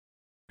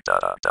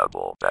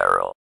Double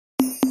barrel.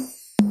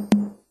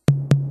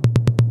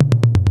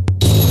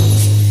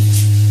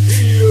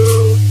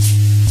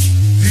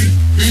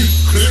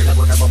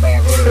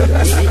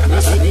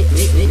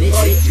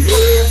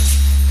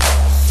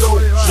 Double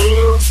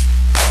barrel.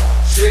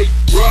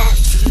 J-roc,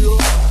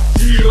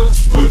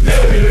 but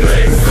now we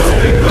back.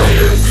 Something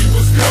glad we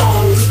was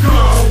gone,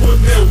 but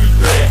now we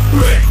back.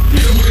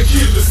 Hit 'em with a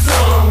killer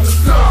song,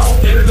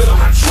 and another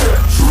hot trap.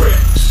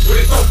 When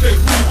they thought that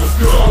we was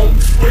gone,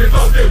 when they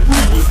thought that we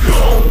was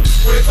gone,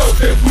 when they thought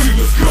that we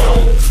was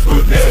gone,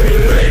 but now we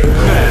back.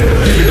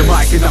 Give me the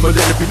mic and I'ma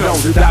let it be known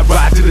that I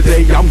ride to the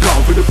day I'm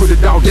gone. Finna put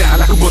it down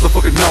like a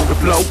motherfucker known to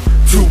flow.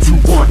 2, 2,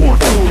 1, 1,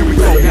 here we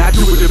go. Now I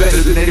do it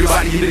better than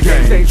anybody in the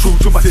game. Staying true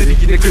to my city,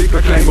 in the click, I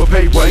claim a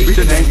Payway. Be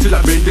the name till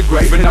I'm in the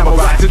grave, and I'ma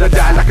ride till I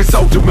die like a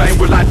soldier, man.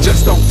 Well, I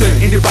just don't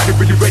think anybody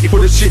really ready for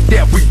the shit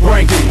that we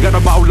bring in. Got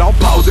them all on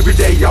pause every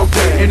day, all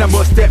day, and I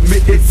must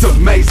admit it's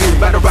amazing.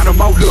 Right around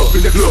them all up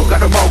in the club,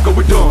 got them all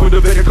going dumb. When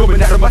the venom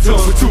coming out of my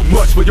tongue, with too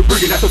much when you're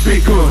bringing out the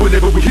big gun.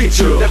 Whenever we hit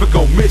you, never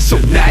gon' miss you.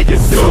 Now you're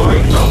done.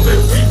 We thought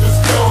that we was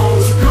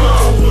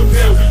gone, but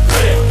now we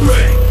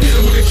back. Hit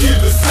 'em with a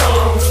killer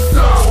song,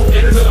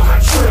 and another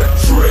hot trap.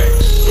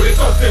 When they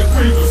thought that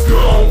we was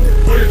gone,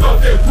 when they thought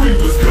that we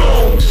was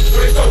gone,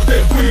 when they thought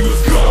that we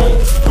was gone,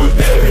 but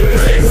now we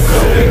back.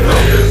 Something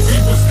thought that we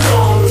was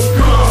gone,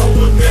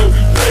 but now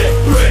we back.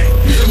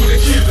 Hit 'em with a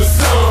killer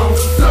song,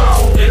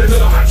 and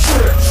another hot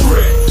trap.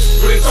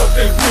 When they thought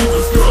that we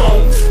was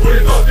gone, when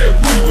they thought that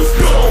we was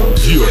gone,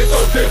 when they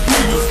thought that we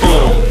was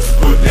gone,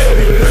 but now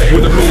we back.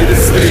 When I'm here to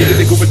stay, it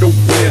ain't going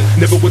nowhere.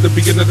 Never will there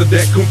be another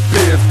that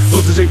compares.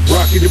 Those are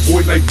j-roc and your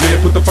boy like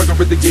that. Put the fire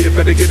in the air,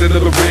 better get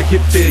another red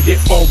hit there. Yeah,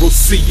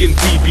 R.O.C and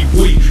DB,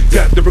 we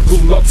got lyrical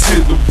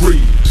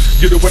artillery.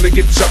 You don't wanna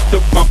get chopped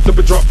up, mopped up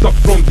and dropped up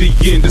from the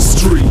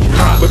industry.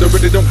 But I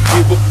really don't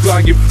give a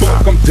flying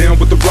fuck. I'm down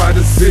with the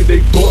riders in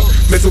they buck.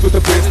 Messing with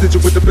the best, did you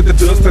with in the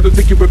dust? I don't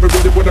think you ever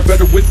really wanna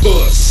battle with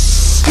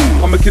us.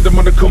 I'm a kid, I'm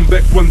on a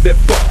comeback, run that,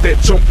 fuck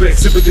that, jump back.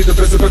 Sympathy the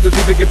best about the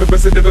thing, they give a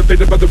best and never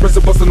faded by the rest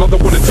of us. Another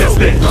wanna test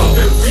that. Thought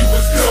that we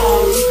was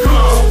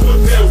gone, but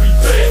now we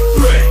back.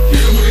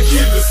 Hit 'em with a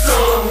killer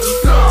song,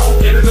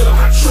 and another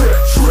hot trap.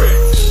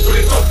 When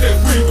they thought that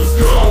we was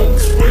gone,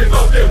 when they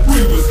thought that we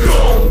was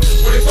gone,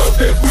 when they thought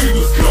that we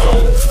was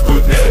gone,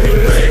 but now we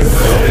back.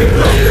 They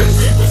thought that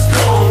we was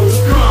gone,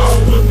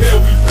 but now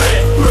we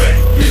back.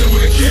 Hit 'em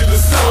with a killer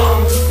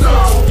song,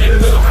 and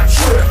another hot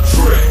trap.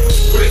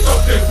 When they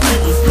thought that we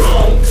was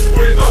gone,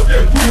 when they thought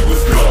that we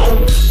was gone,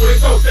 when they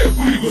thought that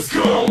we was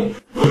gone,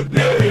 but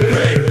now we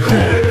back.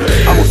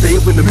 I'ma stay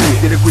up in the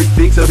mix, get a quick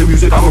fix of the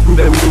music. I'ma prove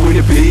that we doing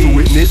it big. To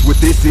witness what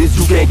this is,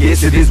 you can't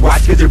guess it is.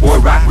 Watch, cause your boy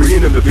Rock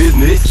bringing them the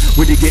business.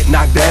 When you get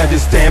knocked down,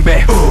 just stand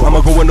back.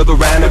 I'ma go another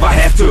round if I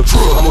have to.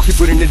 I'ma keep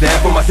putting it down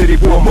for my city,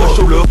 boy. I'ma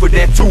show love for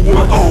that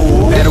 2-1.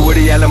 Battle with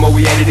the Alamo,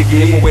 we at it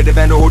again. From where the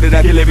band hold it,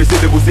 I kill every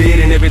syllable said.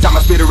 And every time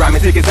I spit a rhyme,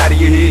 it takes out of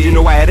your head. You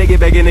know I had to get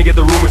back in and get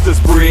the rumors to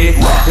spread.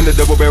 In the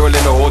double barrel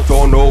in the whole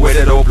don't know where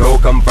that old flow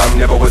come from,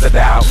 never was a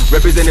doubt.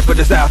 Representing for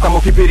the South, I'ma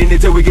keep hitting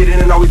it till we get in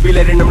and always be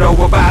letting them know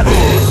about it.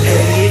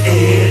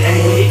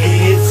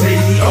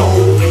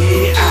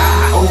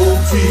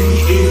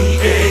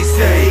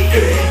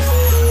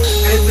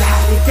 And now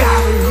they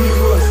gotta hear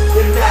us,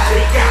 and now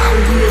they gotta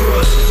hear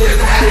us, and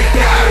now they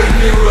gotta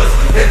hear us,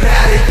 and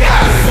now they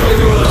gotta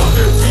hear us. Thought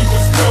that we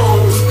was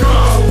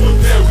gone, but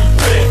now we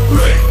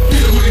back.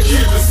 Hit 'em with a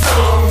killer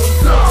song,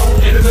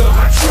 and another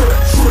hot trap.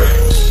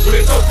 When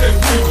they thought that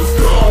we was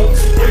gone,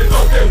 when they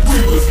thought that we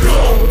was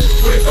gone,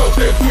 when they thought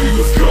that we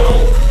was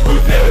gone, but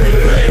now we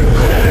back.